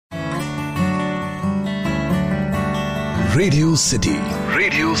Radio city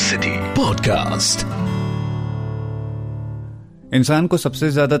podcast. इंसान को सबसे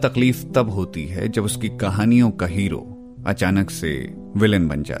ज्यादा तकलीफ तब होती है जब उसकी कहानियों का हीरो अचानक से विलेन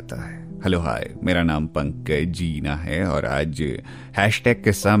बन जाता है। हेलो हाय, मेरा नाम पंकज जीना है और आज हैशटैग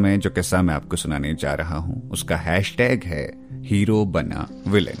किस्सा में जो किस्सा मैं आपको सुनाने जा रहा हूं उसका हैशटैग है हीरो बना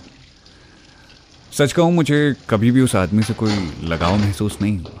विलेन। सच कहूं, मुझे कभी भी उस आदमी से कोई लगाव महसूस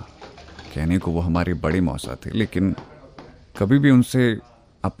नहीं हुआ। कहने को वो हमारे बड़े मौसा थे, लेकिन कभी भी उनसे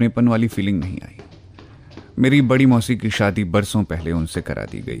अपनेपन वाली फीलिंग नहीं आई। मेरी बड़ी मौसी की शादी बरसों पहले उनसे करा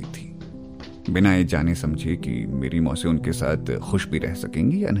दी गई थी, बिना ये जाने समझे कि मेरी मौसी उनके साथ खुश भी रह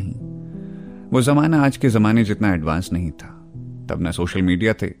सकेंगी या नहीं। वो जमाना आज के जमाने जितना एडवांस नहीं था। तब ना सोशल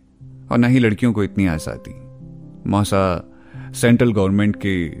मीडिया थे और ना ही लड़कियों को इतनी आजादी। मौसा सेंट्रल गवर्नमेंट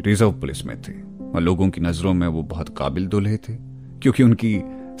के रिजर्व पुलिस में थे और लोगों की नजरों में वो बहुत काबिल दूल्हे थे क्योंकि उनकी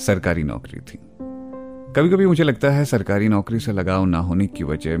सरकारी नौकरी थी। कभी कभी मुझे लगता है सरकारी नौकरी से लगाव ना होने की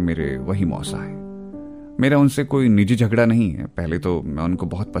वजह मेरे वही मौसा है। मेरा उनसे कोई निजी झगड़ा नहीं है। पहले तो मैं उनको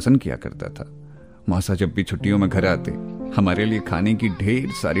बहुत पसंद किया करता था। मौसा जब भी छुट्टियों में घर आते हमारे लिए खाने की ढेर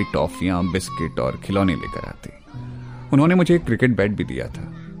सारी टॉफियां, बिस्किट और खिलौने लेकर आते। उन्होंने मुझे एक क्रिकेट बैट भी दिया था।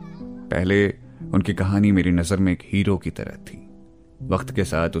 पहले उनकी कहानी मेरी नजर में एक हीरो की तरह थी। वक्त के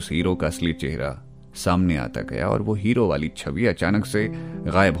साथ उस हीरो का असली चेहरा सामने आता गया और वो हीरो वाली छवि अचानक से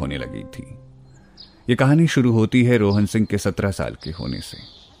गायब होने लगी थी। ये कहानी शुरू होती है रोहन सिंह के 17 साल के होने से।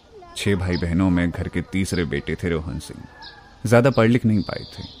 6 भाई बहनों में घर के तीसरे बेटे थे रोहन सिंह। ज्यादा पढ़ लिख नहीं पाए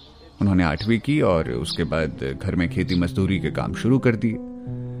थे। उन्होंने 8वीं की और उसके बाद घर में खेती मजदूरी के काम शुरू कर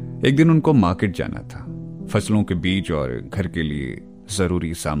दिए। एक दिन उनको मार्केट जाना था, फसलों के बीज और घर के लिए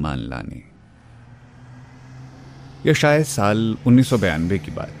जरूरी सामान लाने। यह शायद साल 1992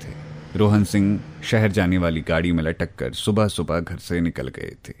 की बात है। रोहन सिंह शहर जाने वाली गाड़ी में लटक कर सुबह सुबह घर से निकल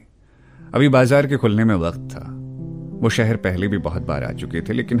गए थे। अभी बाजार के खुलने में वक्त था। वो शहर पहले भी बहुत बार आ चुके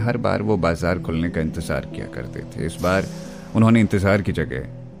थे, लेकिन हर बार वो बाजार खुलने का इंतजार किया करते थे। इस बार उन्होंने इंतजार की जगह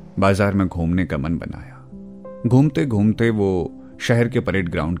बाजार में घूमने का मन बनाया। घूमते घूमते वो शहर के परेड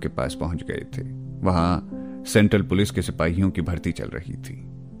ग्राउंड के पास पहुंच गए थे। वहां सेंट्रल पुलिस के सिपाहियों की भर्ती चल रही थी।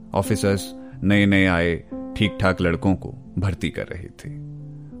 ऑफिसर्स नए नए आए ठीक ठाक लड़कों को भर्ती कर रहे थे।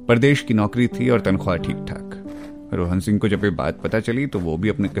 प्रदेश की नौकरी थी और तनख्वाह ठीक ठाक। रोहन सिंह को जब ये बात पता चली तो वो भी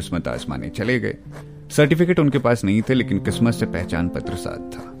अपनी किस्मत आजमाने चले गए। सर्टिफिकेट उनके पास नहीं थे, लेकिन किस्मत से पहचान पत्र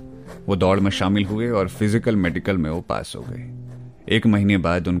साथ था। वो दौड़ में शामिल हुए और फिजिकल मेडिकल में वो पास हो गए। 1 महीने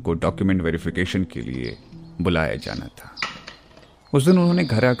बाद उनको डॉक्यूमेंट वेरिफिकेशन के लिए बुलाया जाना था। उस दिन उन्होंने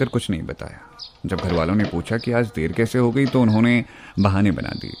घर आकर कुछ नहीं बताया। जब घर वालों ने पूछा कि आज देर कैसे हो गई तो उन्होंने बहाने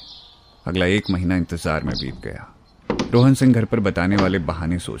बना दिए। अगला 1 महीना इंतजार में बीत गया। रोहन सिंह घर पर बताने वाले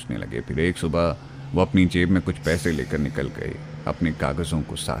बहाने सोचने लगे। फिर एक सुबह वो अपनी जेब में कुछ पैसे लेकर निकल गए, अपने कागजों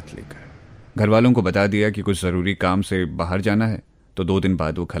को साथ लेकर। घर वालों को बता दिया कि कुछ जरूरी काम से बाहर जाना है तो 2 दिन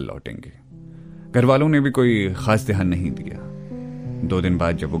बाद वो घर लौटेंगे। घर वालों ने भी कोई खास ध्यान नहीं दिया। 2 दिन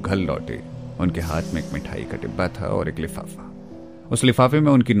बाद जब वो घर लौटे उनके हाथ में एक मिठाई का डिब्बा था और एक लिफाफा। उस लिफाफे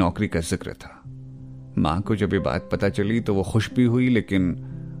में उनकी नौकरी का जिक्र था। माँ को जब ये बात पता चली तो वो खुश भी हुई, लेकिन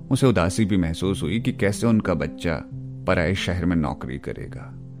उसे उदासी भी महसूस हुई कि कैसे उनका बच्चा पराए शहर में नौकरी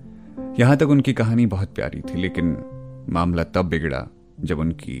करेगा। यहां तक उनकी कहानी बहुत प्यारी थी, लेकिन मामला तब बिगड़ा जब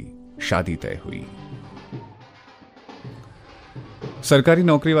उनकी शादी तय हुई। सरकारी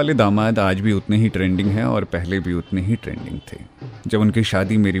नौकरी वाले दामाद आज भी उतने ही ट्रेंडिंग हैं और पहले भी उतने ही ट्रेंडिंग थे। जब उनकी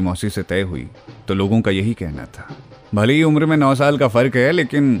शादी मेरी मौसी से तय हुई तो लोगों का यही कहना था, भले ही उम्र में 9 साल का फर्क है,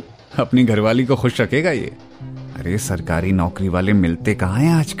 लेकिन अपनी घरवाली को खुश रखेगा ये। अरे सरकारी नौकरी वाले मिलते कहाँ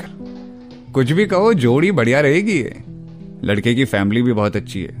हैं आजकल। कुछ भी कहो, जोड़ी बढ़िया रहेगी ये। लड़के की फैमिली भी बहुत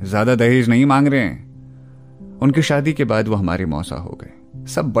अच्छी है, ज्यादा दहेज नहीं मांग रहे हैं। उनकी शादी के बाद वो हमारे मौसा हो गए।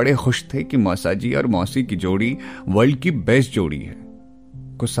 सब बड़े खुश थे कि मौसा जी और मौसी की जोड़ी वर्ल्ड की बेस्ट जोड़ी है।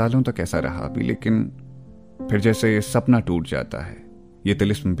 कुछ सालों तक ऐसा रहा भी, लेकिन फिर जैसे सपना टूट जाता है, ये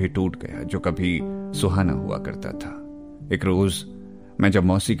तिलिस्म भी टूट गया जो कभी सुहाना हुआ करता था। एक रोज मैं जब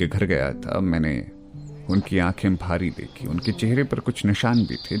मौसी के घर गया था, मैंने उनकी आंखें भारी देखी। उनके चेहरे पर कुछ निशान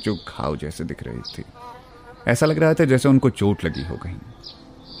भी थे जो घाव जैसे दिख रहे थे। ऐसा लग रहा था जैसे उनको चोट लगी हो गई।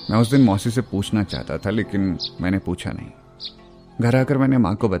 मैं उस दिन मौसी से पूछना चाहता था, लेकिन मैंने पूछा नहीं। घर आकर मैंने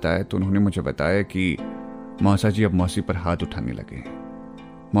माँ को बताया तो उन्होंने मुझे बताया कि मौसा जी अब मौसी पर हाथ उठाने लगे हैं।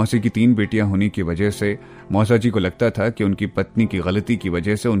 मौसी की 3 बेटियां होने की वजह से मौसा जी को लगता था कि उनकी पत्नी की गलती की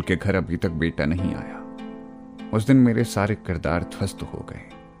वजह से उनके घर अभी तक बेटा नहीं आया। उस दिन मेरे सारे किरदार ध्वस्त हो गए।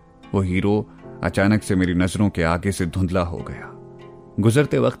 वो हीरो अचानक से मेरी नजरों के आगे से धुंधला हो गया।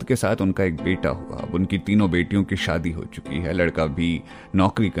 गुजरते वक्त के साथ उनका एक बेटा हुआ। अब उनकी 3 बेटियों की शादी हो चुकी है, लड़का भी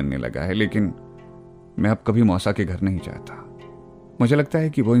नौकरी करने लगा है, लेकिन मैं अब कभी मौसा के घर नहीं जाता। मुझे लगता है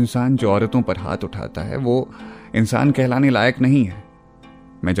कि वो इंसान जो औरतों पर हाथ उठाता है वो इंसान कहलाने लायक नहीं है।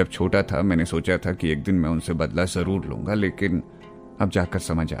 मैं जब छोटा था मैंने सोचा था कि एक दिन मैं उनसे बदला जरूर लूंगा, लेकिन अब जाकर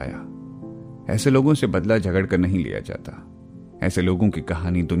समझ आया ऐसे लोगों से बदला झगड़ कर नहीं लिया जाता। ऐसे लोगों की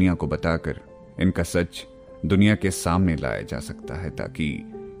कहानी दुनिया को बताकर इनका सच दुनिया के सामने लाया जा सकता है,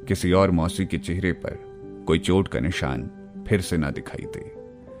 ताकि किसी और मौसी के चेहरे पर कोई चोट का निशान फिर से ना दिखाई दे।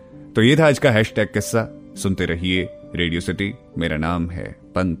 तो ये था आज का हैशटैग किस्सा। सुनते रहिए रेडियो सिटी। मेरा नाम है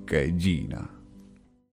पंकज जीना।